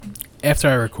After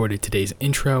I recorded today's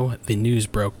intro, the news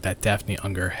broke that Daphne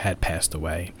Unger had passed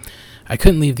away. I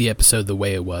couldn't leave the episode the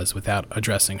way it was without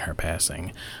addressing her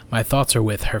passing. My thoughts are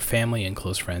with her family and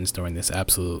close friends during this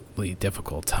absolutely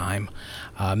difficult time.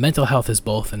 Mental health is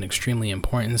both an extremely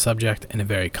important subject and a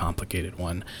very complicated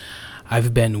one.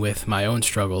 I've been with my own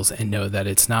struggles and know that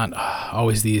it's not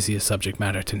always the easiest subject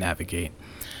matter to navigate.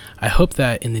 I hope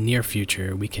that in the near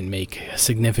future we can make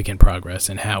significant progress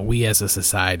in how we as a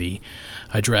society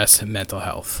address mental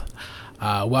health.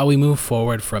 While we move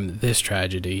forward from this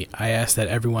tragedy, I ask that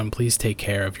everyone please take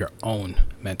care of your own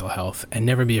mental health and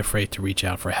never be afraid to reach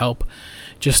out for help.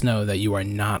 Just know that you are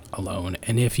not alone,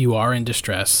 and if you are in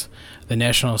distress, the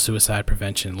National Suicide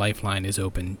Prevention Lifeline is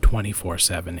open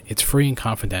 24/7. It's free and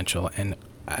confidential and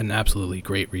an absolutely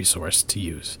great resource to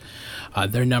use.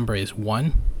 Their number is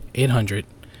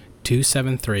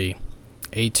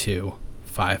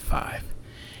 1-800-273-8255.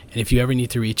 And if you ever need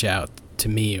to reach out to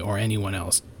me or anyone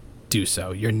else, do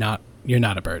so. You're not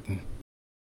a burden.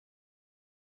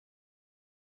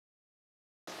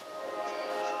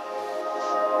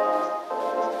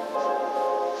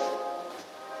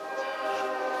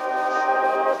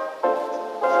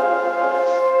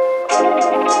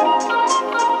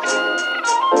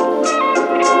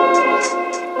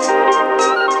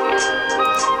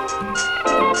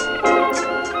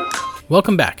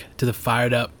 Welcome back to the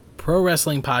Fired Up Pro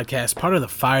Wrestling Podcast, part of the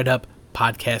Fired Up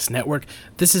Podcast Network.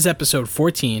 This is episode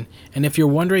 14, and if you're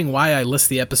wondering why I list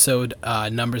the episode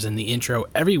numbers in the intro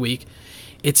every week,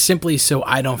 it's simply so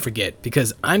I don't forget,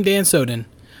 because I'm Dan Soden,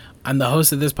 I'm the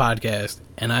host of this podcast,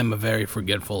 and I'm a very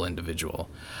forgetful individual.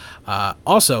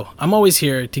 Also, I'm always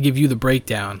here to give you the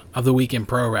breakdown of the week in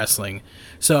pro wrestling,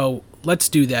 so let's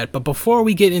do that. But before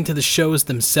we get into the shows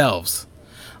themselves,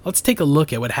 let's take a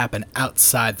look at what happened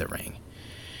outside the ring.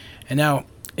 And now,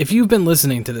 if you've been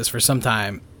listening to this for some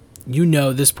time, you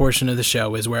know this portion of the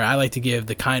show is where I like to give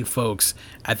the kind folks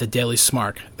at the Daily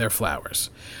Smark their flowers.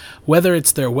 Whether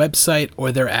it's their website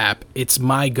or their app, it's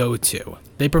my go-to.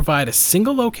 They provide a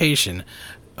single location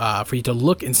for you to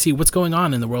look and see what's going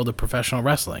on in the world of professional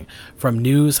wrestling, from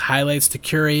news, highlights, to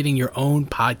curating your own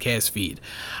podcast feed.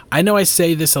 I know I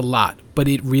say this a lot, but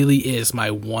it really is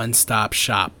my one-stop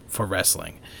shop for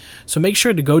wrestling. So make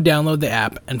sure to go download the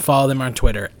app and follow them on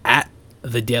Twitter at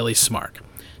The Daily Smark.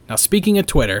 Now, speaking of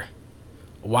Twitter,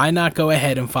 why not go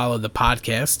ahead and follow the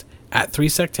podcast at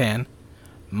 3sectan,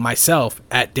 myself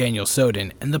at Daniel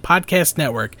Soden, and the podcast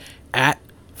network at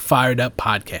Fired Up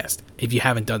Podcast, if you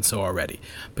haven't done so already,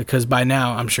 because by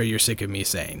now I'm sure you're sick of me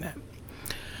saying that.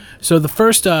 So the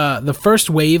first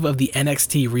wave of the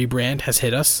NXT rebrand has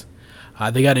hit us.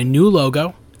 They got a new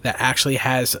logo that actually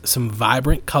has some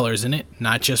vibrant colors in it,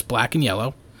 not just black and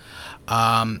yellow.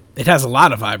 It has a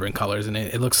lot of vibrant colors in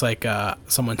it. It looks like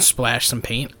someone splashed some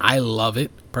paint. I love it,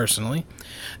 personally.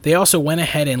 They also went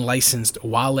ahead and licensed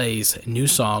Wale's new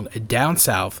song, Down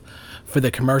South, for the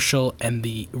commercial and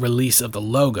the release of the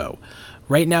logo.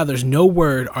 Right now, there's no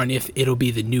word on if it'll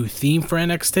be the new theme for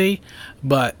NXT,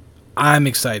 but I'm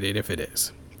excited if it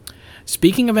is.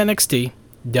 Speaking of NXT,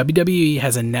 WWE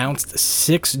has announced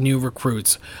 6 new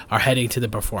recruits are heading to the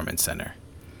Performance Center.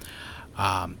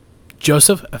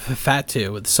 Joseph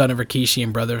Fatu, the son of Rikishi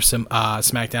and brother of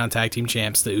SmackDown Tag Team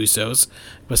Champs, the Usos,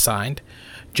 was signed.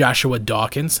 Joshua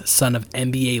Dawkins, son of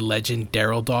NBA legend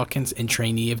Daryl Dawkins and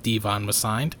trainee of Devon, was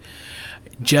signed.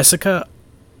 Jessica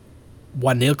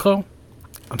Wanilko,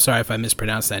 I'm sorry if I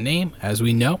mispronounced that name. As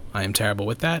we know, I am terrible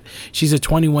with that. She's a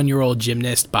 21-year-old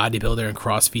gymnast, bodybuilder, and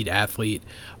CrossFit athlete.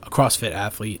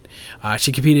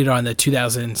 She competed on the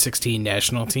 2016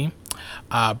 national team.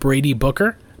 Brady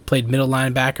Booker played middle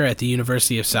linebacker at the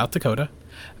University of South Dakota.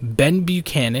 Ben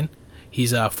Buchanan,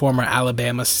 he's a former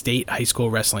Alabama State high school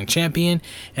wrestling champion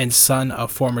and son of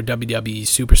former WWE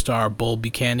superstar Bull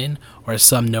Buchanan, or as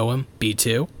some know him,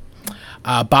 B2.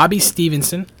 Bobby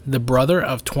Stevenson, the brother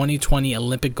of 2020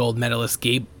 Olympic gold medalist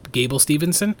Gable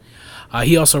Stevenson.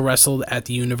 He also wrestled at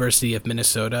the University of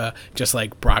Minnesota, just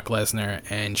like Brock Lesnar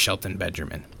and Shelton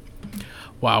Benjamin.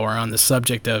 While we're on the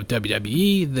subject of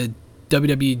WWE, the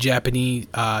WWE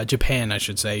Japan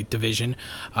division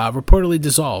reportedly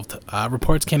dissolved.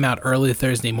 Reports came out early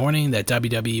Thursday morning that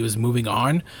WWE was moving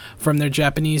on from their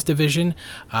Japanese division.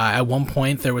 At one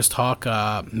point, there was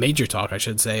major talk, of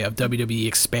WWE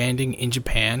expanding in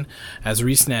Japan as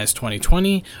recent as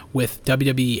 2020, with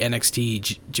WWE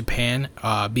NXT Japan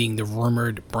being the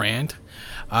rumored brand.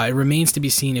 It remains to be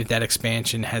seen if that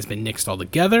expansion has been nixed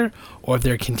altogether or if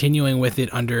they're continuing with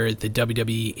it under the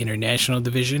WWE International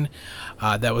Division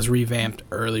that was revamped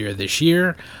earlier this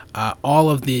year. All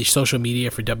of the social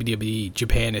media for WWE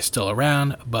Japan is still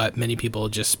around, but many people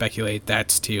just speculate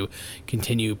that's to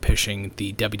continue pushing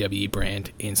the WWE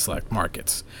brand in select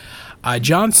markets.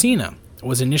 John Cena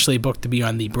was initially booked to be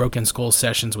on the Broken Skull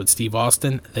sessions with Steve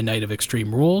Austin the night of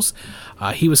Extreme Rules.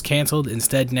 He was canceled.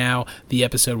 Instead, now the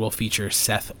episode will feature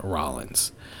Seth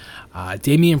Rollins.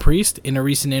 Damian Priest, in a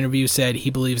recent interview, said he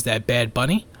believes that Bad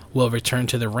Bunny will return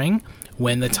to the ring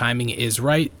when the timing is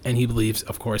right, and he believes,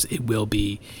 of course, it will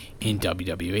be in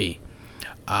WWE.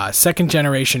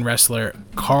 Second-generation wrestler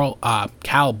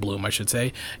Cal Bloom,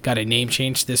 got a name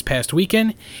change this past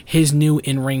weekend. His new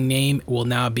in-ring name will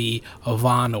now be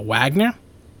Von Wagner.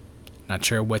 Not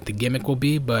sure what the gimmick will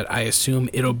be, but I assume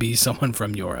it'll be someone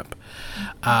from Europe.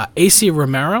 AC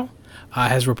Romero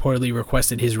has reportedly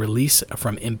requested his release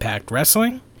from Impact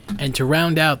Wrestling. And to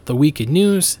round out the week in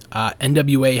news,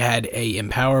 NWA had a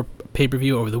Empower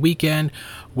pay-per-view over the weekend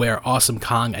where Awesome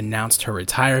Kong announced her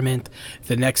retirement.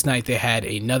 The next night they had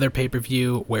another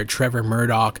pay-per-view where Trevor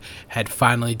Murdoch had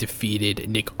finally defeated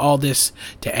Nick Aldis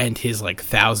to end his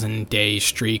 1,000-day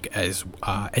streak as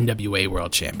NWA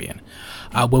World Champion.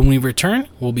 When we return,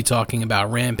 we'll be talking about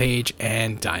Rampage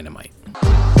and Dynamite.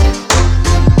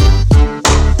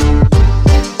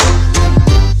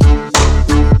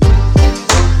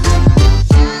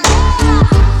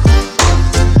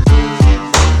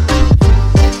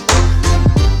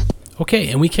 Okay,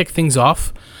 and we kick things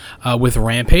off with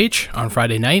Rampage on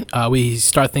Friday night. We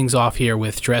start things off here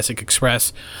with Jurassic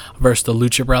Express versus the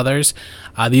Lucha Brothers.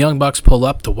 The Young Bucks pull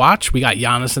up to watch. We got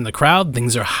Giannis in the crowd.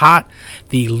 Things are hot.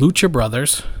 The Lucha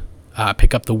Brothers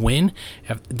pick up the win.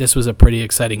 This was a pretty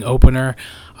exciting opener.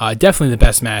 Definitely the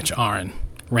best match on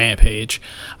Rampage.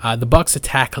 The Bucks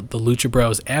attack the Lucha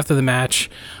Bros after the match.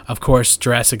 Of course,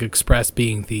 Jurassic Express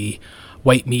being the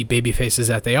white meat baby faces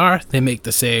that they are, they make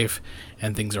the save,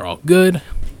 and things are all good.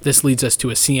 This leads us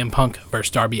to a CM Punk versus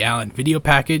Darby Allin video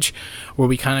package, where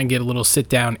we kind of get a little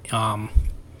sit-down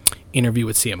interview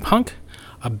with CM Punk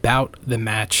about the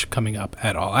match coming up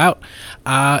at All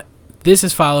Out. This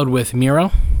is followed with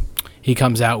Miro. He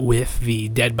comes out with the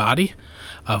dead body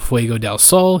of Fuego del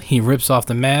Sol. He rips off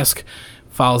the mask,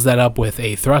 follows that up with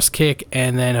a thrust kick,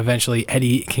 and then eventually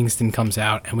Eddie Kingston comes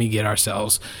out, and we get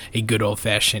ourselves a good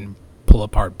old-fashioned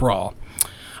pull-apart brawl.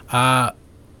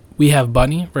 We have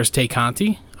Bunny versus Tay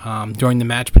Conti. During the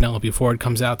match, Penelope Ford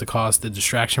comes out to cause the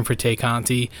distraction for Tay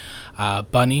Conti.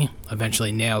 Bunny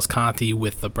eventually nails Conti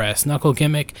with the brass knuckle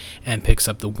gimmick and picks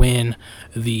up the win.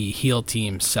 The heel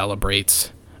team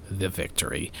celebrates the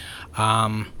victory.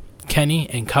 Kenny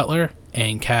and Cutler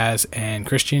and Kaz and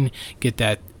Christian get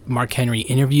that Mark Henry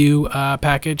interview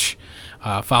package,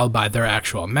 followed by their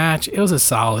actual match. It was a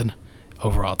solid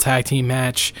overall tag team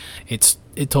match.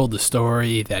 It told the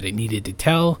story that it needed to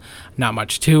tell. Not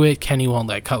much to it. Kenny won't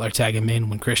let Cutler tag him in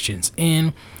when Christian's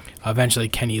in. Eventually,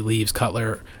 Kenny leaves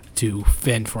Cutler to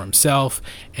fend for himself,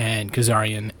 and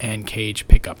Kazarian and Cage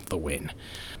pick up the win.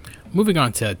 Moving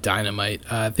on to Dynamite,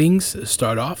 things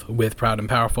start off with Proud and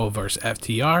Powerful versus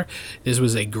FTR. This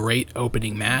was a great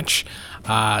opening match.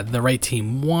 The right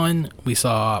team won. We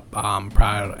saw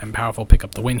Proud and Powerful pick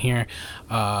up the win here,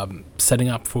 setting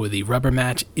up for the rubber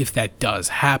match if that does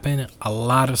happen. A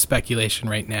lot of speculation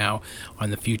right now on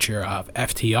the future of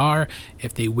FTR,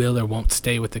 if they will or won't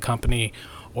stay with the company,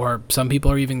 or some people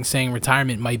are even saying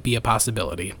retirement might be a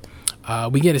possibility.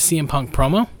 We get a CM Punk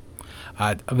promo.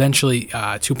 Eventually,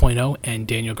 2.0 and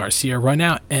Daniel Garcia run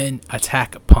out and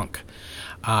attack Punk.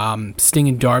 Sting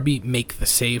and Darby make the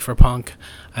save for Punk.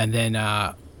 And then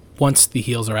once the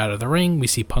heels are out of the ring, we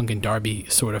see Punk and Darby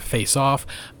sort of face off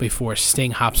before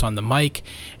Sting hops on the mic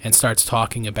and starts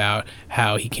talking about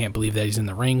how he can't believe that he's in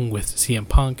the ring with CM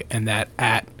Punk and that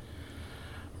at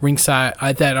ringside,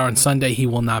 that on Sunday he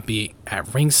will not be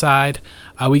at ringside.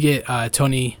 We get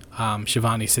Tony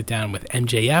Schiavone sit down with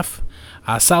MJF.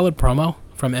 Solid promo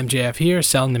from MJF here,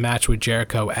 selling the match with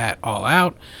Jericho at All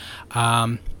Out.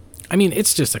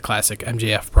 It's just a classic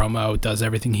MJF promo. Does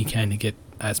everything he can to get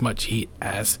as much heat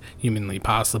as humanly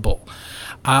possible.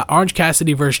 Orange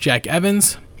Cassidy versus Jack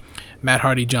Evans. Matt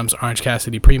Hardy jumps Orange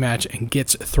Cassidy pre-match and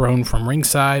gets thrown from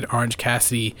ringside. Orange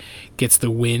Cassidy gets the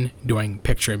win during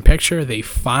picture-in-picture. They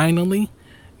finally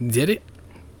did it.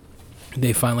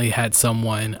 they finally had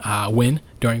someone win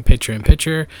during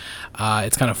picture-in-picture.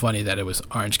 It's kind of funny that it was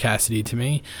Orange Cassidy to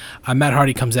me. Matt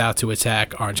Hardy comes out to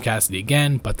attack Orange Cassidy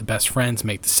again, but the Best Friends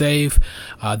make the save.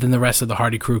 Then the rest of the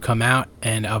Hardy crew come out,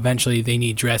 and eventually they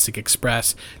need Jurassic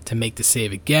Express to make the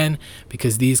save again,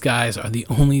 because these guys are the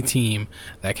only team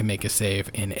that can make a save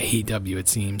in AEW, it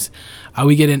seems.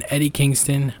 We get an Eddie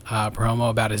Kingston promo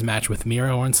about his match with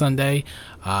Miro on Sunday.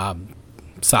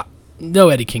 No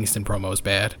Eddie Kingston promo is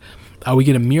bad. We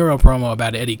get a Miro promo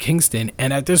about Eddie Kingston,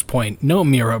 and at this point, no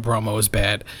Miro promo is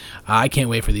bad. I can't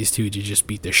wait for these two to just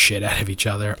beat the shit out of each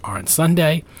other on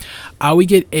Sunday. We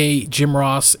get a Jim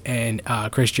Ross and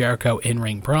Chris Jericho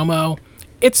in-ring promo.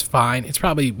 It's fine. It's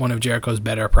probably one of Jericho's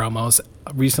better promos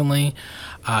recently.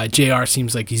 JR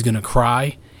seems like he's going to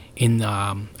cry in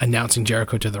announcing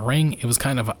Jericho to the ring. It was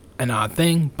kind of an odd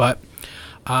thing, but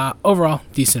overall,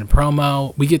 decent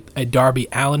promo. We get a Darby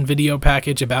Allin video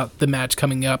package about the match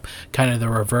coming up, kind of the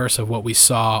reverse of what we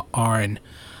saw on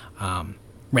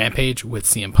Rampage with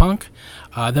CM Punk.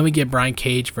 Then we get Brian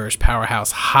Cage versus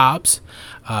Powerhouse Hobbs.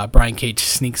 Brian Cage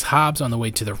sneaks Hobbs on the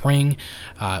way to the ring.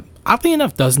 Oddly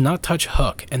enough, does not touch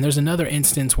Hook. And there's another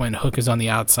instance when Hook is on the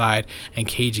outside and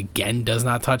Cage again does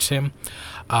not touch him.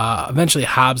 Eventually,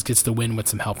 Hobbs gets the win with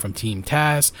some help from Team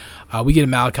Taz. We get a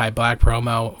Malachi Black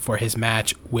promo for his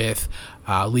match with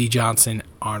Lee Johnson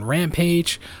on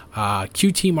Rampage.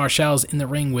 QT Marshall's in the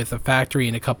ring with a Factory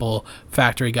and a couple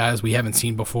Factory guys we haven't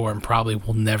seen before and probably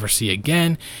will never see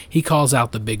again. He calls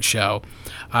out the Big Show.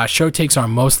 Show takes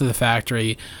on most of the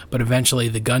Factory, but eventually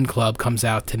the Gun Club comes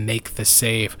out to make the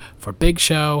save for Big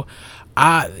Show.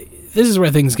 This is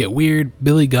where things get weird.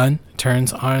 Billy Gunn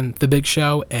turns on the Big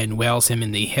Show and wails him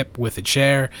in the hip with a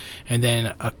chair, and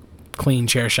then a clean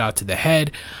chair shot to the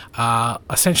head,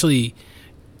 essentially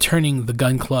turning the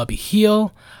Gun Club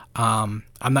heel. I'm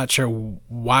not sure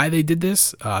why they did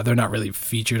this. They're not really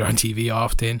featured on TV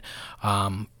often,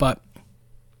 but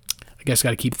I guess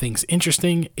got to keep things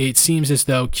interesting. It seems as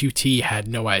though QT had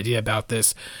no idea about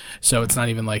this, so it's not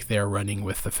even like they're running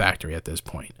with the Factory at this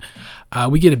point.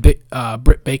 We get a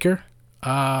Britt Baker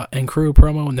and crew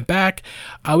promo in the back.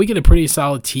 We get a pretty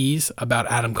solid tease about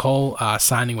Adam Cole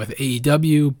signing with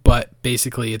AEW, but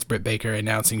basically it's Britt Baker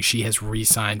announcing she has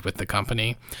re-signed with the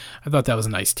company. I thought that was a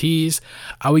nice tease.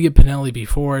 We get Penelope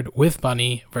Ford with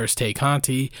Bunny versus Tay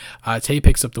Conti. Tay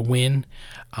picks up the win,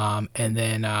 and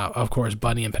then of course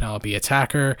Bunny and Penelope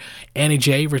attack her. Anna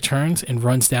Jay returns and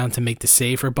runs down to make the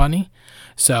save for Bunny.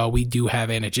 So we do have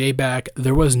Anna Jay back.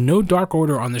 There was no Dark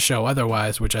Order on the show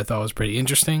otherwise, which I thought was pretty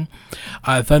interesting.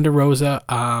 Thunder Rosa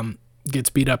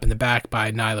gets beat up in the back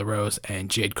by Nyla Rose and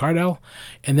Jade Cargill.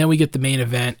 And then we get the main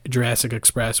event, Jurassic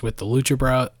Express with the Lucha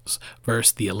Bros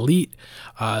versus the Elite.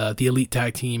 The Elite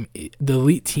tag team, the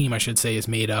Elite team, I should say, is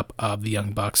made up of the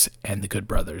Young Bucks and the Good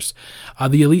Brothers.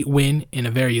 The Elite win in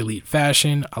a very elite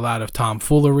fashion, a lot of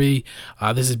tomfoolery.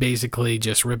 This is basically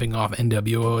just ripping off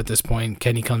NWO at this point.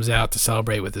 Kenny comes out to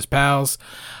celebrate with his pals.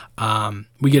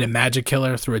 We get a Magic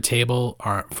Killer through a table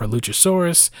for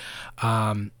Luchasaurus.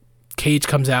 Cage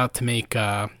comes out to make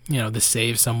the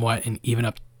save somewhat and even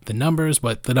up the numbers,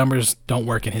 but the numbers don't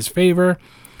work in his favor.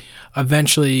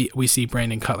 Eventually, we see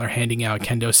Brandon Cutler handing out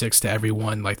kendo sticks to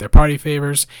everyone like their party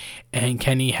favors, and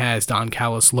Kenny has Don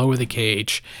Callis lower the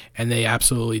cage, and they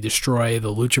absolutely destroy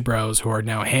the Lucha Bros, who are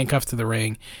now handcuffed to the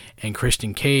ring, and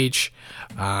Christian Cage,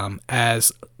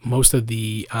 as most of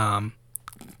the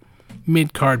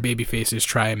mid-card babyfaces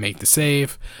try and make the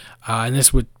save, and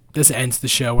this ends the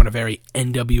show on a very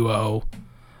NWO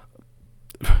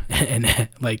and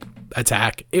like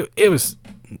attack. It was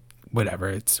whatever.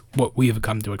 It's what we have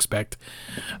come to expect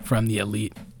from the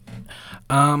Elite.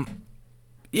 Overall,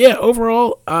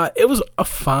 it was a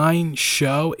fine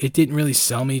show. It didn't really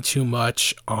sell me too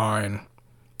much on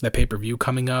the pay-per-view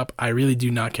coming up. I really do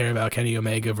not care about Kenny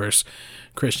Omega versus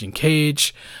Christian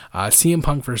Cage. CM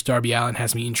Punk versus Darby Allin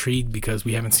has me intrigued because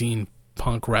we haven't seen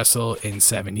Punk wrestle in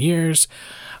 7 years.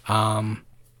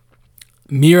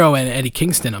 Miro and Eddie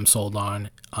Kingston I'm sold on.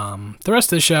 The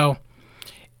rest of the show,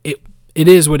 it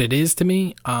is what it is to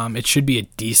me. It should be a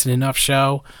decent enough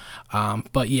show.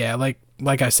 But yeah,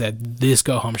 like I said, this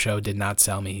go-home show did not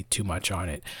sell me too much on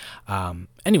it.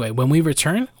 Anyway, when we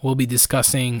return, we'll be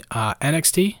discussing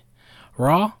NXT,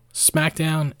 Raw,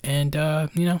 SmackDown, and,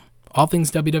 all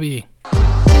things WWE.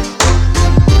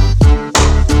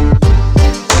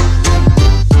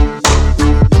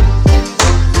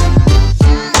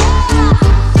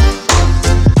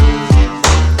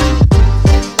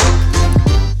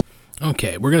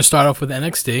 Okay, we're going to start off with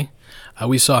NXT.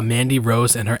 We saw Mandy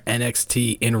Rose and her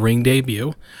NXT in-ring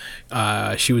debut.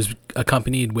 She was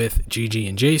accompanied with Gigi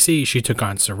and JC. She took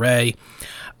on Saray.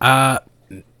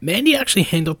 Mandy actually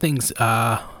handled things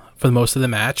for most of the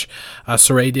match.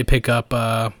 Saray did pick up,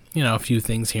 a few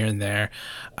things here and there.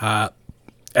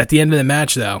 At the end of the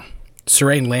match, though,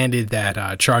 Saray landed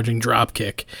that charging drop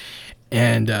kick,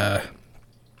 and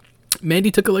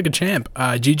Mandy took it like a champ.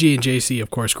 Gigi and JC,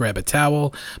 of course, grab a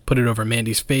towel, put it over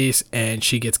Mandy's face, and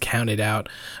she gets counted out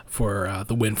for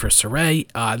the win for Saray.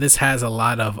 This has a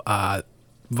lot of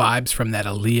vibes from that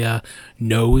Aaliyah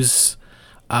Knows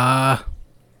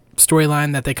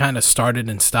storyline that they kind of started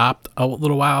and stopped a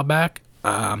little while back.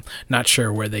 Not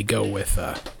sure where they go with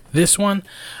this one.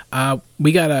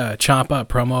 We got a chomp up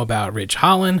promo about Ridge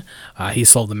Holland. He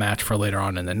sold the match for later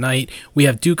on in the night. We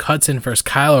have Duke Hudson versus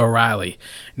Kyle O'Reilly.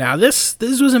 Now this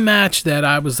was a match that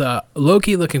I was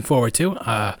low-key looking forward to.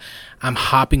 I'm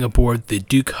hopping aboard the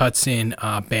Duke Hudson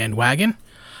bandwagon.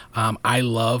 I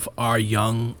love our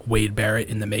young Wade Barrett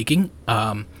in the making.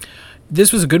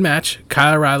 This was a good match.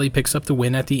 Kyle O'Reilly picks up the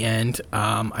win at the end.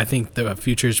 I think the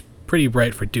future's pretty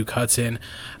bright for Duke Hudson.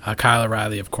 Kyle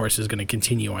O'Reilly, of course, is going to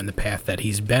continue on the path that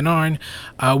he's been on.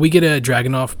 We get a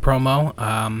Dragunov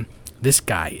promo. This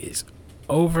guy is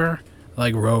over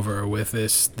like Rover with the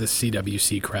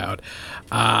CWC crowd.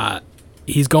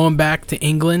 He's going back to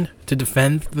England to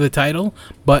defend the title,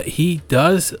 but he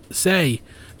does say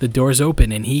the door's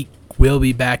open and he will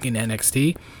be back in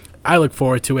NXT. I look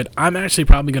forward to it. I'm actually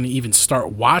probably going to even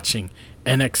start watching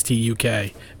NXT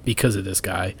UK because of this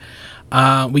guy.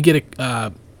 We get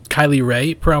a Kylie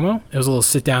Ray promo. It was a little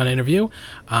sit-down interview.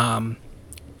 I'm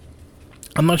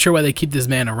not sure why they keep this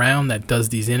man around that does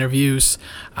these interviews.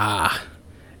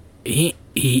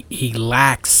 He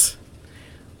lacks.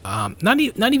 Not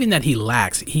even that he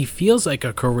lacks. He feels like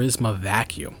a charisma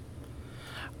vacuum.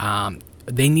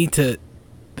 They need to.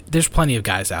 There's plenty of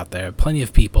guys out there, plenty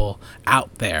of people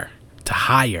out there to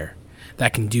hire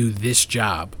that can do this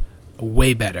job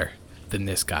way better than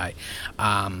this guy.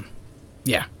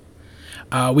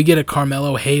 We get a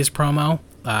Carmelo Hayes promo.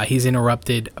 He's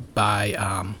interrupted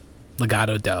by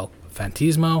Legado del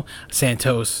Fantasma.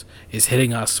 Santos is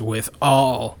hitting us with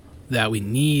all that we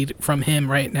need from him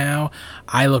right now.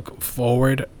 I look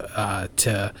forward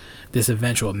to this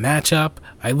eventual matchup.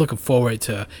 I look forward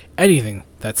to anything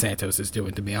that Santos is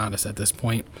doing, to be honest, at this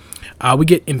point. We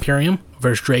get Imperium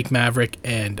versus Drake Maverick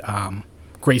and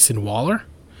Grayson Waller.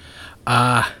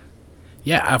 For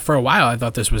a while I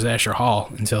thought this was Asher Hall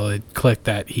until it clicked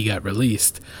that he got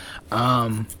released.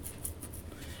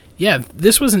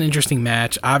 This was an interesting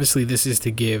match. Obviously, this is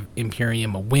to give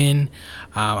Imperium a win.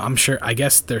 I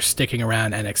guess they're sticking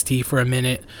around NXT for a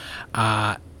minute.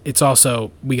 It's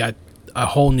also, we got a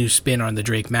whole new spin on the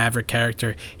Drake Maverick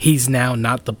character. He's now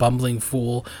not the bumbling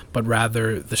fool, but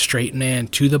rather the straight man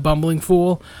to the bumbling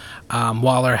fool.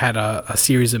 Waller had a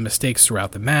series of mistakes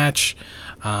throughout the match.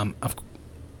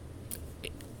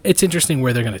 It's interesting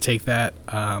where they're going to take that.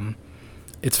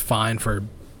 It's fine for,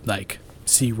 like,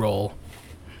 C-roll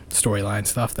storyline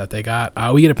stuff that they got.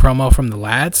 We get a promo from the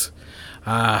lads.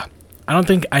 I don't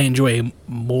think I enjoy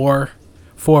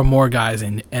four more guys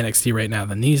in NXT right now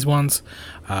than these ones.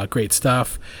 Great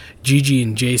stuff. Gigi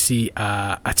and JC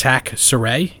attack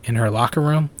Saray in her locker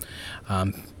room,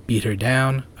 beat her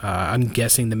down. I'm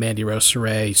guessing the Mandy Rose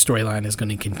Saray storyline is going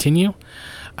to continue.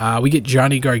 We get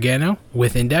Johnny Gargano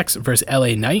with Index versus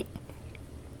LA Knight.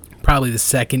 Probably the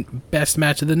second best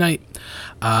match of the night.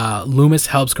 Loomis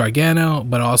helps Gargano,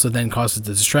 but also then causes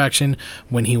the distraction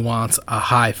when he wants a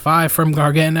high five from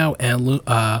Gargano, and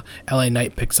LA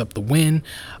Knight picks up the win.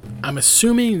 I'm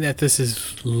assuming that this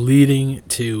is leading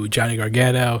to Johnny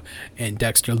Gargano and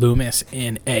Dexter Loomis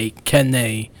in a can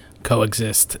they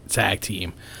coexist tag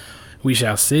team. We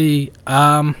shall see.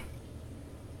 Mei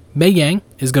Yang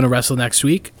is going to wrestle next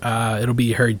week. It'll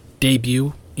be her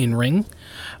debut in ring.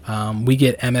 We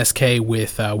get MSK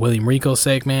with William Regal's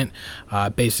segment.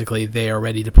 Basically, they are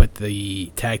ready to put the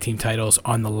tag team titles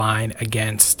on the line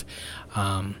against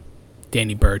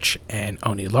Danny Burch and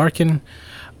Oni Larkin.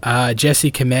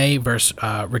 Jessie Kamei versus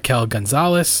Raquel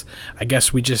Gonzalez. I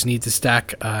guess we just need to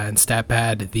stack and stat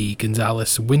pad the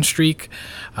Gonzalez win streak.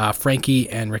 Frankie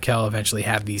and Raquel eventually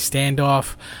have the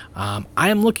standoff. I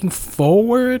am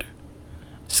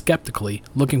skeptically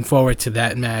looking forward to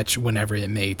that match whenever it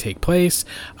may take place.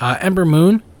 Ember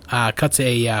Moon cuts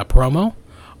a promo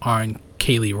on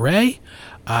Kaylee Ray.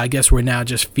 I guess we're now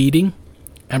just feeding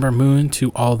Ember Moon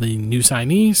to all the new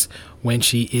signees when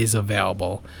she is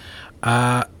available.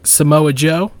 Samoa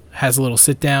Joe has a little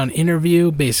sit-down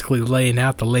interview, basically laying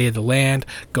out the lay of the land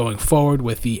going forward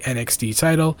with the NXT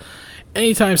title.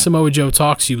 Anytime Samoa Joe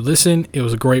talks, you listen. It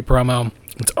was a great promo.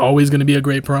 It's always going to be a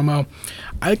great promo.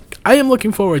 I am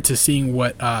looking forward to seeing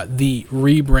what the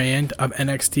rebrand of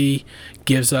NXT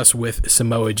gives us with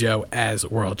Samoa Joe as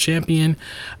world champion.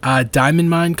 Diamond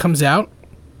Mine comes out.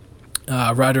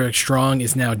 Roderick Strong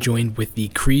is now joined with the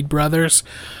Creed brothers,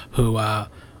 who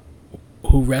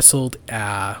wrestled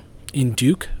in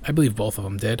Duke. I believe both of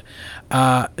them did.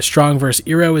 Strong versus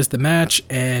Hero is the match,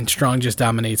 and Strong just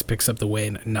dominates, picks up the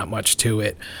win. Not much to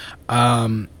it.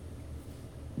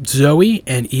 Zoe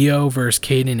and Io versus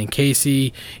Kaden and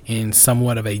Casey in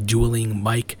somewhat of a dueling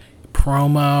mic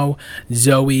promo.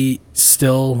 Zoe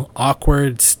still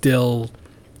awkward, still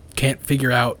can't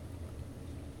figure out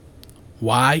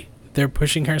why they're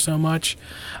pushing her so much.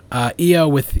 Io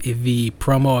with the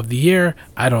promo of the year.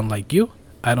 I don't like you,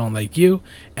 I don't like you,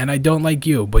 and I don't like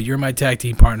you, but you're my tag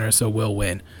team partner, so we'll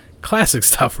win. Classic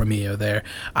stuff from Io there.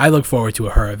 I look forward to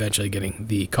her eventually getting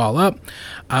the call up.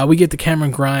 We get the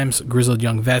Cameron Grimes Grizzled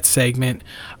Young Vets segment.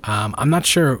 I'm not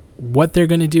sure what they're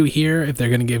going to do here, if they're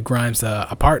going to give Grimes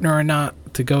a partner or not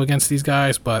to go against these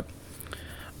guys, but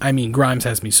I mean, Grimes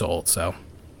has me sold, so.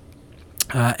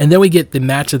 And then we get the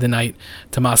match of the night,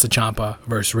 Tommaso Ciampa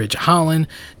versus Ridge Holland.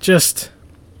 Just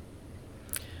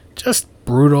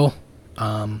brutal.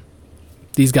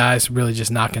 These guys really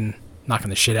just knocking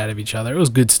the shit out of each other. It was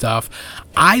good stuff.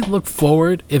 I look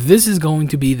forward, if this is going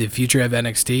to be the future of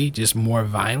NXT, just more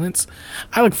violence,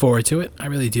 I look forward to it. I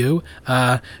really do.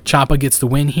 Ciampa gets the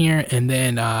win here, and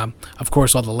then, of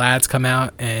course, all the lads come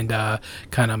out and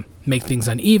kind of make things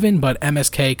uneven, but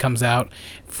MSK comes out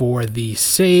for the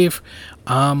save.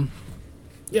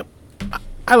 Yep,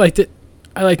 I liked it.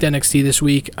 I liked NXT this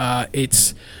week.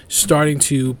 It's starting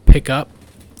to pick up.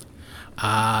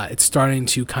 It's starting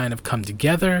to kind of come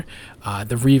together.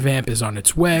 The revamp is on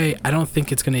its way. I don't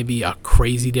think it's going to be a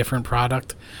crazy different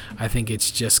product. I think it's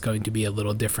just going to be a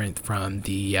little different from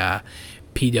the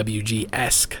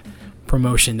PWG-esque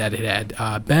promotion that it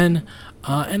had been.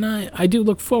 And I do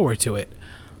look forward to it.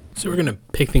 So we're going to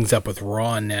pick things up with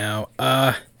Raw now.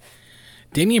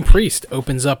 Damian Priest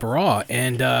opens up Raw,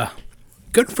 and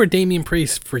good for Damian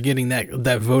Priest for getting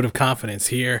that vote of confidence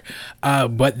here.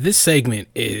 But this segment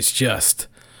is just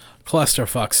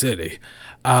clusterfuck city.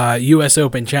 U.S.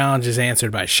 Open challenge is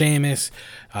answered by Sheamus,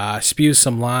 spews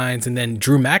some lines, and then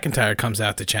Drew McIntyre comes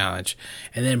out to challenge.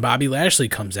 And then Bobby Lashley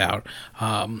comes out.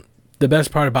 The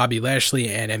best part of Bobby Lashley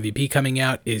and MVP coming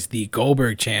out is the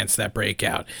Goldberg chants that break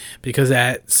out. Because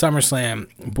at SummerSlam,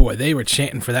 boy, they were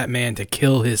chanting for that man to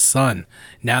kill his son.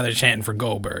 Now they're chanting for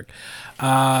Goldberg.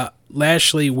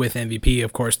 Lashley with MVP,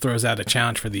 of course, throws out a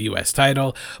challenge for the U.S.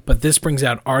 title, but this brings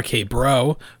out RK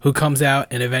Bro, who comes out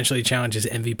and eventually challenges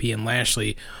MVP and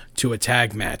Lashley to a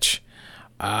tag match.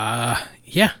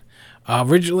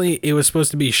 Originally, it was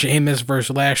supposed to be Sheamus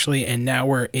versus Lashley, and now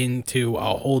we're into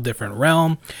a whole different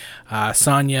realm.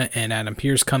 Sonya and Adam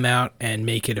Pearce come out and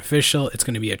make it official. It's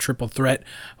going to be a triple threat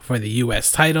for the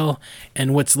U.S. title,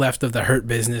 and what's left of the Hurt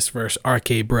Business versus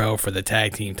RK Bro for the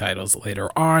tag team titles later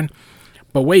on.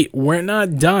 But wait, we're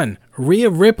not done. Rhea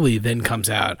Ripley then comes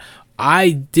out. I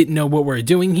didn't know what we're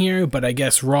doing here, but I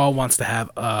guess Raw wants to have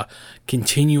a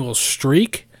continual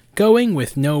streak going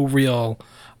with no real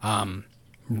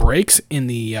breaks in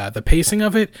the pacing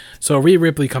of it. So Rhea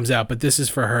Ripley comes out, but this is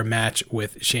for her match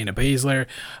with Shayna Baszler.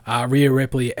 Rhea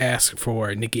Ripley asks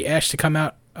for Nikki Ash to come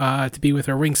out to be with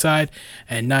her ringside,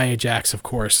 and Nia Jax, of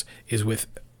course, is with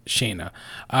Shayna.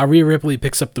 Rhea Ripley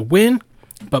picks up the win,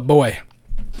 but boy,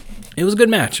 it was a good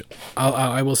match.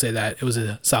 I will say that. It was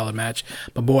a solid match.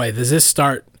 But boy, does this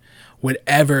start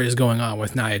whatever is going on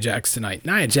with Nia Jax tonight.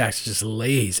 Nia Jax just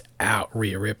lays out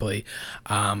Rhea Ripley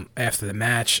after the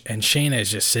match. And Shayna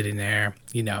is just sitting there.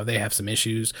 You know, they have some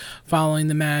issues following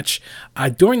the match.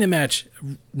 During the match,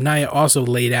 Nia also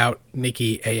laid out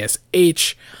Nikki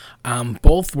ASH.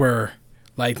 Both were,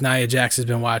 like, Nia Jax has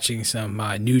been watching some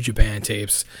New Japan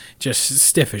tapes. Just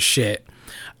stiff as shit.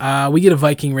 We get a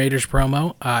Viking Raiders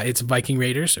promo. It's Viking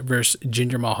Raiders versus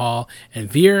Jinder Mahal and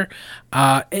Veer.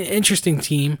 An interesting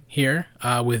team here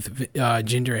with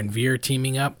Jinder and Veer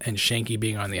teaming up and Shanky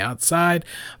being on the outside.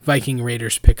 Viking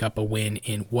Raiders pick up a win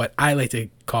in what I like to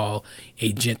call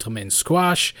a gentleman's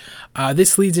squash.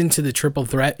 This leads into the triple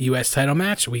threat U.S. title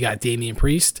match. We got Damian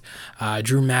Priest,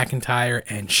 Drew McIntyre,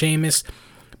 and Sheamus.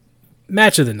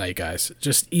 Match of the night, guys.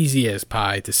 Just easy as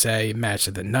pie to say. Match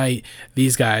of the night.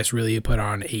 These guys really put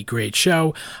on a great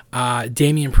show.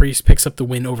 Damian Priest picks up the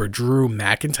win over Drew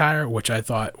McIntyre, which I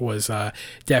thought was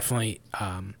definitely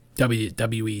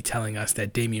WWE telling us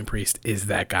that Damian Priest is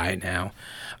that guy now.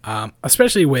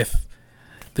 Especially with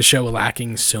the show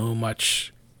lacking so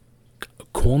much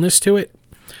coolness to it.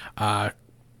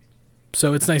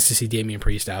 So it's nice to see Damian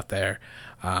Priest out there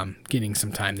getting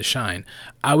some time to shine.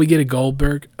 We get a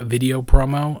Goldberg video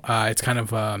promo. It's kind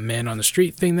of a man on the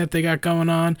street thing that they got going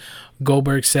on.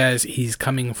 Goldberg says he's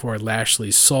coming for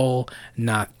Lashley's soul,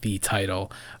 not the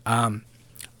title.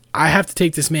 I have to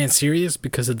take this man serious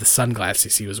because of the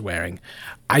sunglasses he was wearing.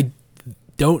 I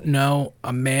don't know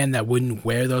a man that wouldn't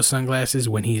wear those sunglasses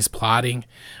when he's plotting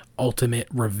ultimate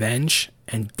revenge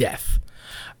and death.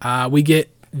 We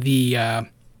get the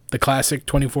classic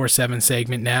 24/7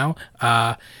 segment now.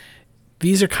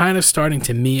 These are kind of starting,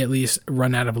 to me at least,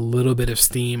 run out of a little bit of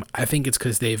steam. I think it's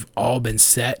because they've all been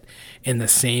set in the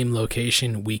same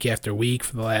location week after week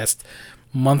for the last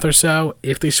month or so.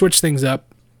 If they switch things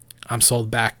up, I'm sold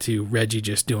back to Reggie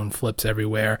just doing flips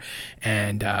everywhere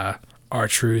and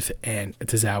R-Truth and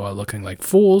Tozawa looking like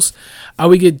fools.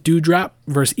 We get Doudrop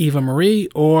versus Eva Marie,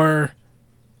 or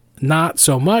not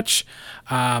so much.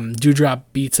 Doudrop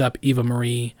beats up Eva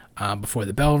Marie before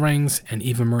the bell rings, and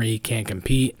Eva Marie can't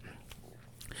compete.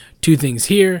 Two things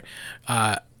here.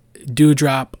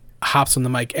 Doudrop hops on the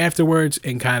mic afterwards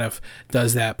and kind of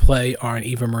does that play on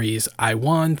Eva Marie's I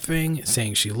won thing,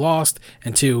 saying she lost.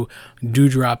 And two,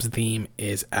 Doudrop's theme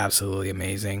is absolutely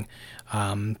amazing.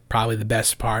 Probably the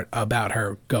best part about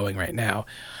her going right now.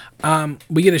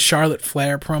 We get a Charlotte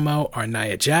Flair promo on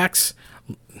Nia Jax.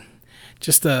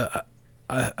 Just a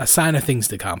sign of things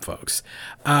to come, folks.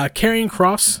 Karrion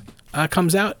Kross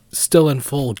comes out, still in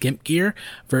full gimp gear,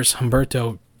 versus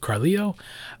Humberto Carrillo.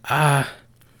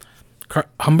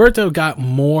 Humberto got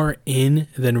more in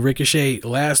than Ricochet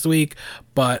last week,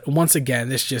 but once again,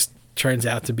 this just turns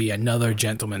out to be another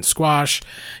gentleman squash.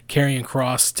 Karrion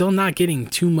Kross still not getting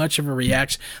too much of a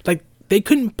reaction. Like, they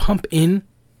couldn't pump in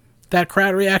that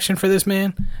crowd reaction for this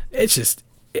man. It's just,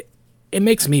 it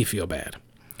makes me feel bad.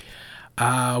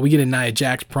 We get a Nia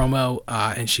Jax promo,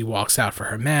 and she walks out for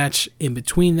her match. In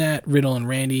between that, Riddle and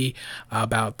Randy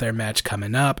about their match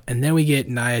coming up, and then we get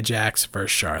Nia Jax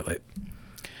versus Charlotte.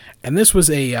 And this was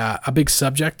a big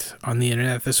subject on the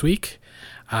internet this week.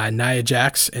 Nia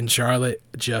Jax and Charlotte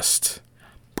just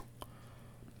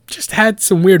had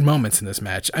some weird moments in this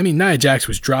match. I mean, Nia Jax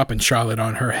was dropping Charlotte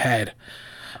on her head.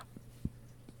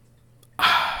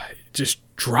 Just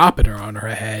dropping her on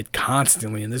her head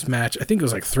constantly in this match. I think it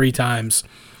was like 3 times.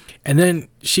 And then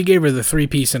she gave her the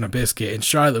 3-piece and a biscuit, and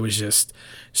Charlotte was just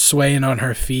swaying on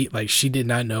her feet like she did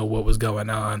not know what was going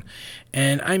on.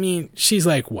 And I mean, she's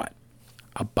like, what?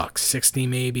 $160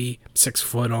 maybe, 6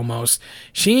 foot almost.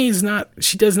 She does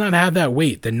not have that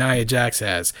weight that Nia Jax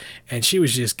has, and she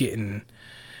was just getting.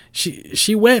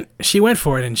 She went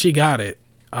for it and she got it.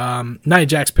 Nia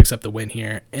Jax picks up the win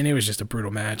here, and it was just a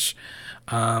brutal match.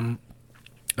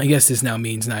 I guess this now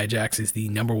means Nia Jax is the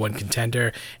number 1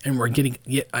 contender, and we're getting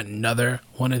yet another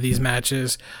one of these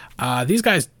matches. These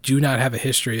guys do not have a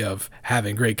history of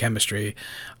having great chemistry.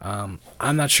 I'm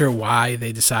not sure why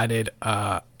they decided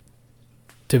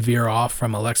to veer off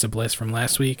from Alexa Bliss from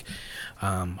last week.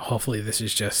 Hopefully this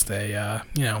is just a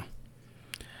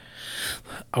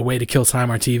way to kill time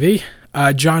on TV.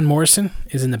 John Morrison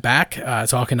is in the back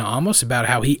talking to Amos about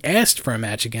how he asked for a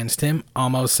match against him.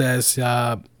 Amos says,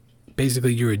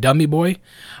 basically, you're a dummy boy.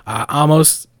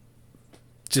 Amos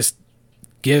just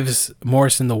gives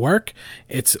Morrison the work.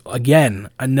 It's, again,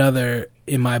 another,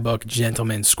 in my book,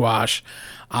 gentleman squash.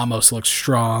 Amos looks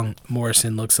strong.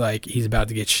 Morrison looks like he's about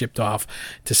to get shipped off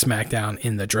to SmackDown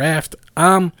in the draft.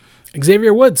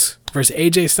 Xavier Woods versus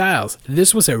AJ Styles.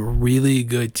 This was a really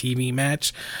good TV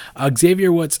match.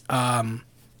 Xavier Woods,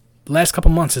 last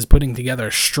couple months, is putting together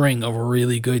a string of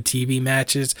really good TV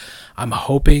matches. I'm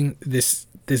hoping this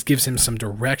gives him some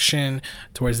direction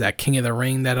towards that King of the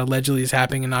Ring that allegedly is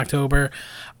happening in October.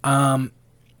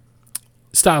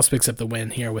 Styles picks up the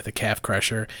win here with a calf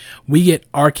crusher. We get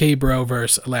RK Bro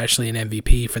versus Lashley and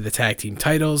MVP for the tag team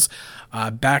titles.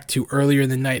 Back to earlier in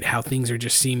the night, how things are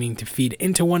just seeming to feed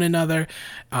into one another.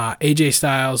 AJ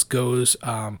Styles goes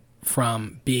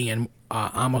from being in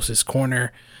Amos's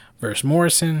corner versus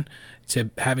Morrison to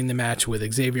having the match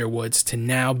with Xavier Woods to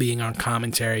now being on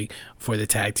commentary for the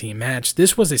tag team match.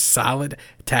 This was a solid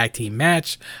tag team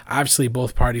match. Obviously,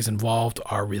 both parties involved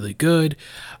are really good.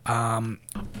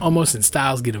 Almost and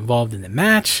Styles get involved in the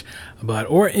match, but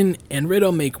Orton and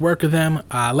Riddle make work of them.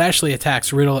 Lashley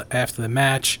attacks Riddle after the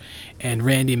match, and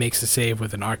Randy makes the save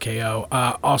with an RKO.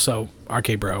 Also,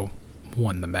 RK Bro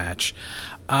won the match.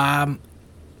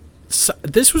 So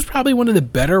this was probably one of the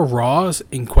better Raws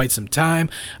in quite some time.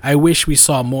 I wish we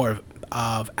saw more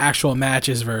of actual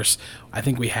matches versus, I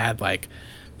think we had like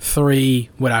 3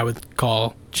 what I would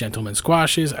call gentleman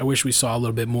squashes. I wish we saw a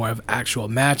little bit more of actual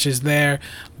matches there.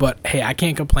 But hey, I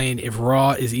can't complain if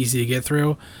Raw is easy to get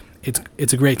through.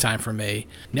 it's a great time for me.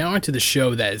 Now onto the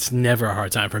show that it's never a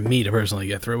hard time for me to personally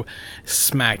get through,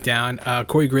 SmackDown.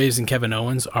 Corey Graves and Kevin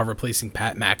Owens are replacing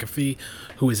Pat McAfee,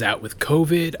 who is out with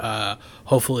COVID.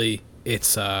 Hopefully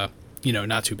it's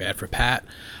not too bad for Pat.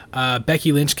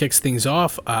 Becky Lynch kicks things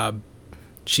off.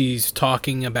 She's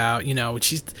talking about,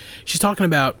 she's talking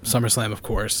about SummerSlam, of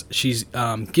course. She's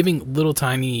giving little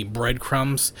tiny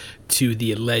breadcrumbs to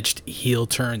the alleged heel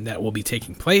turn that will be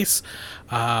taking place.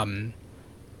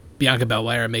 Bianca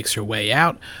Belair makes her way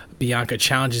out. Bianca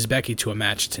challenges Becky to a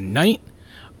match tonight.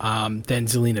 Then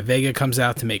Zelina Vega comes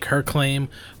out to make her claim,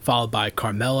 followed by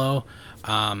Carmelo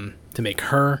to make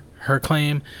her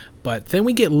claim. But then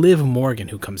we get Liv Morgan,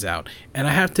 who comes out, and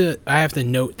I have to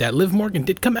note that Liv Morgan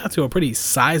did come out to a pretty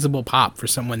sizable pop for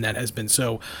someone that has been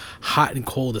so hot and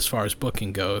cold as far as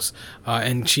booking goes,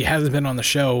 and she hasn't been on the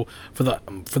show for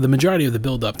the majority of the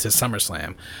build up to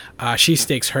SummerSlam. She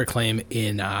stakes her claim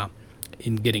in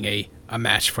getting a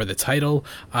match for the title.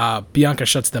 Bianca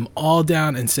shuts them all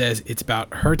down and says it's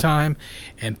about her time,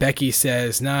 and Becky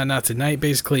says nah, not tonight,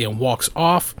 basically, and walks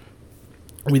off.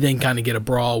 We then kind of get a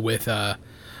brawl with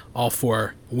all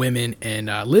four women, and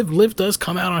Liv does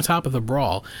come out on top of the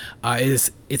brawl.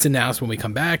 It's announced when we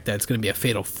come back that it's going to be a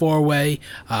fatal four-way,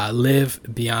 Liv,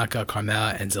 Bianca,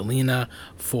 Carmella, and Zelina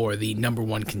for the number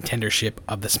one contendership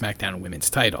of the SmackDown Women's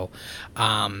title.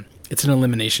 It's an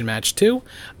elimination match too.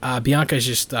 Bianca is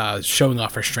just showing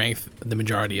off her strength the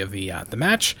majority of the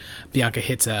match. Bianca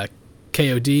hits a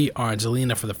KOD on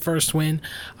Zelina for the first win.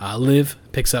 Liv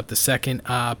picks up the second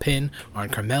pin on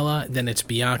Carmella. Then it's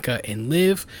Bianca and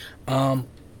Liv.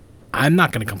 I'm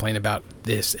not going to complain about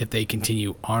this if they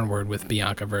continue onward with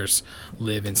Bianca versus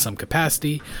Liv in some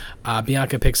capacity.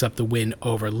 Bianca picks up the win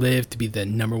over Liv to be the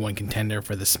number one contender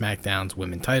for the SmackDown's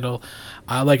women's title.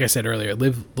 Like I said earlier,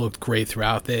 Liv looked great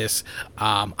throughout this.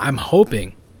 I'm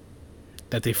hoping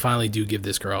that they finally do give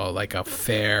this girl like a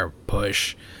fair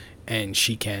push and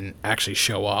she can actually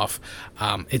show off.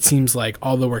 It seems like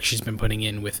all the work she's been putting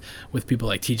in with people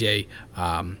like TJ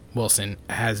Wilson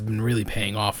has been really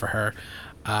paying off for her.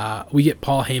 We get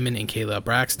Paul Heyman and Kayla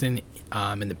Braxton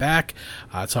in the back,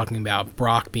 talking about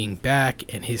Brock being back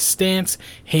and his stance.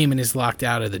 Heyman is locked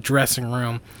out of the dressing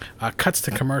room, cuts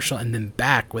to commercial, and then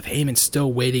back with Heyman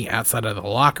still waiting outside of the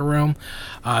locker room.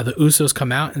 The Usos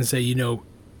come out and say, kind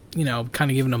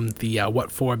of giving them the what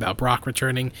for about Brock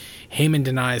returning. Heyman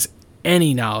denies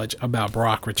any knowledge about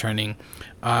Brock returning,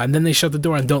 and then they shut the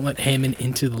door and don't let Heyman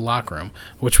into the locker room,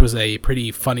 which was a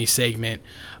pretty funny segment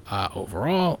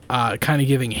overall, kind of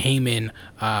giving Heyman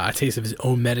a taste of his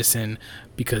own medicine,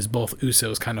 because both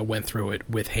Usos kind of went through it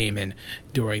with Heyman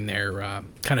during their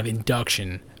kind of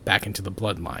induction back into the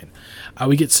bloodline.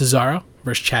 We get Cesaro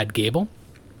versus Chad Gable.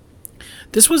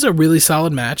 This was a really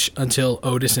solid match until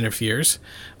Otis interferes.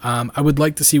 I would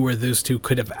like to see where those two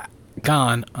could have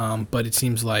gone, but it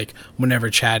seems like whenever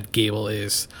Chad Gable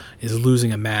is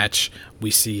losing a match,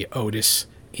 we see Otis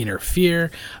interfere.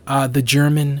 The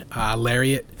German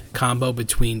lariat combo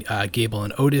between Gable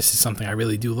and Otis is something I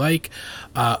really do like.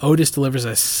 Otis delivers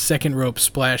a second rope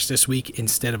splash this week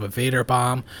instead of a Vader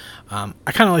bomb.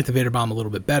 I kind of like the Vader bomb a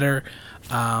little bit better.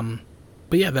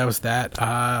 But yeah, that was that.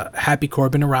 Happy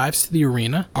Corbin arrives to the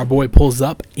arena. Our boy pulls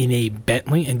up in a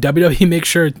Bentley, and WWE makes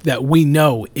sure that we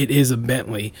know it is a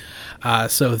Bentley.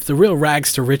 So it's the real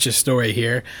rags to riches story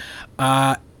here.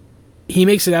 He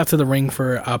makes it out to the ring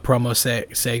for a promo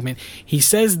segment. He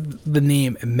says the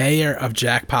name Mayor of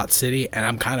Jackpot City, and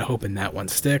I'm kind of hoping that one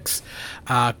sticks.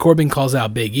 Corbin calls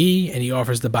out Big E, and he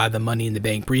offers to buy the Money in the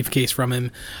Bank briefcase from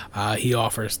him. He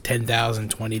offers $10,000,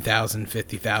 $20,000,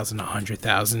 $50,000,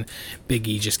 $100,000. Big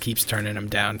E just keeps turning him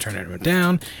down.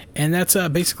 And that's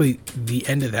basically the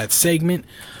end of that segment.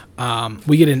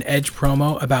 We get an Edge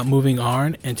promo about moving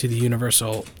Arn into the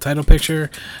Universal title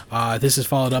picture. This is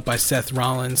followed up by Seth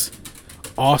Rollins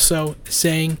also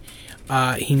saying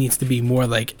he needs to be more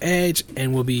like Edge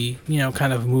and will be,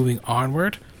 kind of moving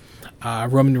onward.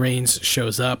 Roman Reigns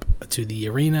shows up to the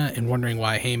arena and wondering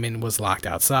why Heyman was locked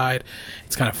outside.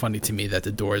 It's kind of funny to me that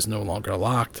the door is no longer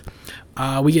locked.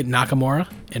 We get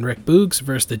Nakamura and Rick Boogs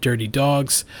versus the Dirty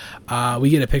Dogs. We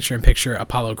get a picture-in-picture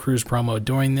Apollo Crews promo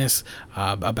during this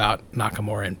about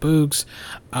Nakamura and Boogs.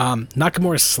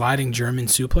 Nakamura's sliding German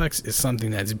suplex is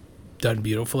something that's done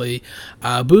beautifully.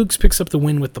 Boogs picks up the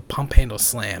win with the pump handle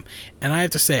slam, and I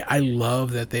have to say I love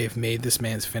that they've made this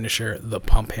man's finisher the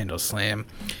pump handle slam.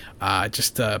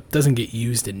 Just doesn't get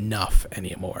used enough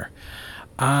anymore.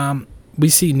 We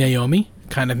see Naomi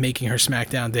kind of making her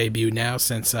SmackDown debut now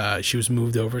since she was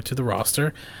moved over to the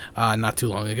roster not too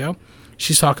long ago.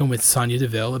 She's talking with Sonya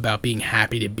Deville about being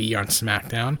happy to be on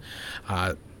SmackDown.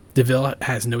 DeVille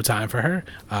has no time for her.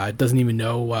 Doesn't even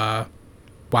know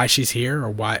why she's here or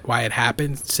why it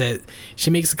happened. Said she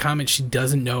makes a comment she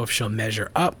doesn't know if she'll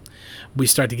measure up. We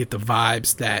start to get the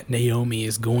vibes that Naomi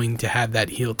is going to have that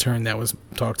heel turn that was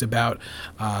talked about,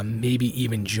 maybe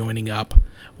even joining up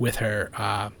with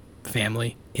her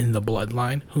family in the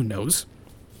bloodline. Who knows?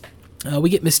 We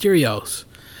get Mysterio's.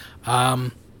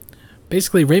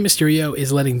 Basically, Rey Mysterio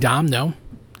is letting Dom know,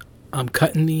 I'm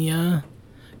cutting the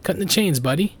chains,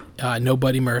 buddy. No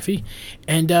Buddy Murphy,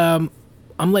 and I'm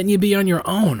letting you be on your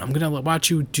own. I'm gonna watch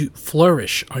you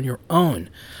flourish on your own.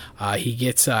 He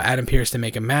gets Adam Pearce to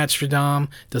make a match for Dom.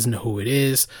 Doesn't know who it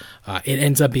is. It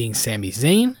ends up being Sami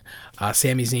Zayn.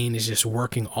 Sami Zayn is just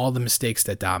working all the mistakes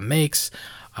that Dom makes.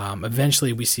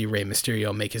 Eventually, we see Rey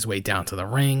Mysterio make his way down to the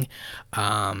ring.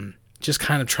 Just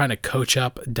kind of trying to coach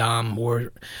up Dom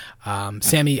more.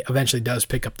 Sammy eventually does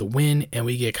pick up the win, and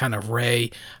we get kind of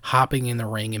Rey hopping in the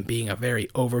ring and being a very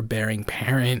overbearing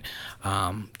parent,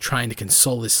 trying to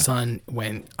console his son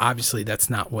when obviously that's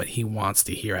not what he wants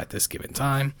to hear at this given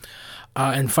time.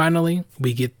 And finally,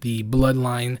 we get the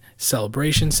Bloodline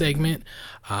celebration segment.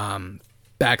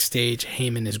 Backstage,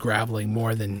 Heyman is graveling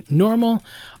more than normal.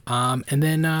 And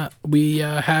then we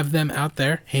have them out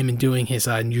there, Heyman doing his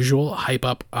unusual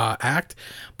hype-up act.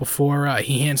 Before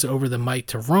he hands over the mic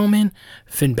to Roman,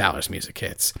 Finn Balor's music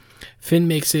hits. Finn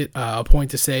makes it a point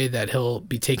to say that he'll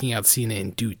be taking out Cena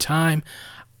in due time.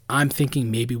 I'm thinking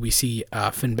maybe we see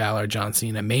Finn Balor, John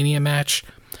Cena Mania match.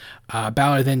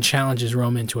 Balor then challenges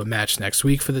Roman to a match next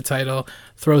week for the title,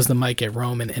 throws the mic at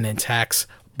Roman, and attacks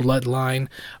Bloodline.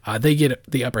 They get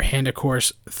the upper hand, of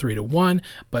course, 3-1,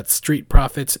 but Street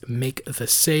Profits make the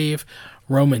save.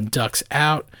 Roman ducks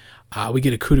out. We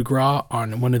get a coup de grace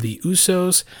on one of the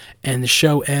Usos, and the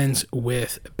show ends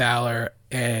with Balor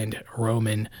and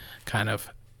Roman kind of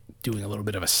doing a little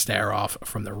bit of a stare off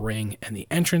from the ring and the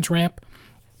entrance ramp.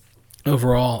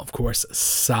 Overall, of course,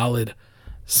 solid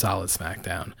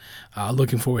SmackDown.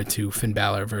 Looking forward to Finn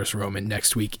Balor versus Roman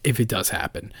next week if it does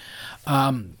happen.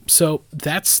 So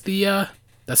that's the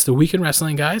week in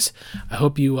wrestling, guys. I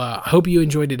hope you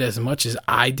enjoyed it as much as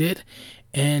I did,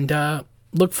 and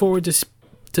look forward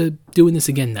to doing this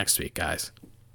again next week, guys.